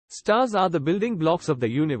Stars are the building blocks of the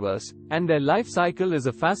universe, and their life cycle is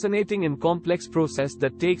a fascinating and complex process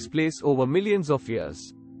that takes place over millions of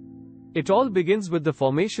years. It all begins with the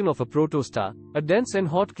formation of a protostar, a dense and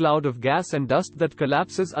hot cloud of gas and dust that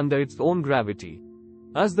collapses under its own gravity.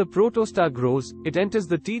 As the protostar grows, it enters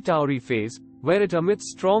the T-Tauri phase, where it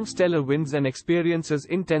emits strong stellar winds and experiences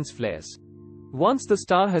intense flares. Once the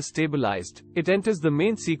star has stabilized, it enters the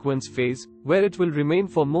main sequence phase, where it will remain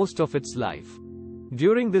for most of its life.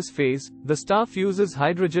 During this phase, the star fuses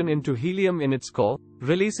hydrogen into helium in its core,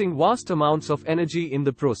 releasing vast amounts of energy in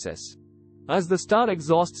the process. As the star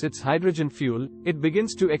exhausts its hydrogen fuel, it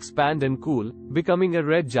begins to expand and cool, becoming a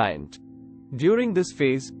red giant. During this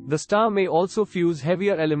phase, the star may also fuse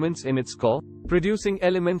heavier elements in its core, producing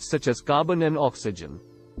elements such as carbon and oxygen.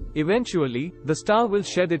 Eventually, the star will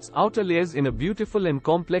shed its outer layers in a beautiful and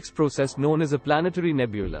complex process known as a planetary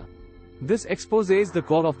nebula. This exposes the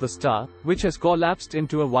core of the star, which has collapsed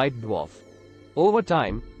into a white dwarf. Over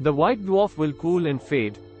time, the white dwarf will cool and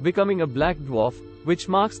fade, becoming a black dwarf, which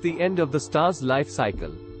marks the end of the star's life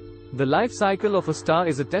cycle. The life cycle of a star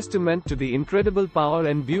is a testament to the incredible power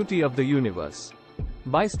and beauty of the universe.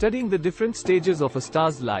 By studying the different stages of a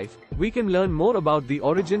star's life, we can learn more about the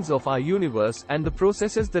origins of our universe and the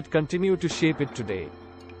processes that continue to shape it today.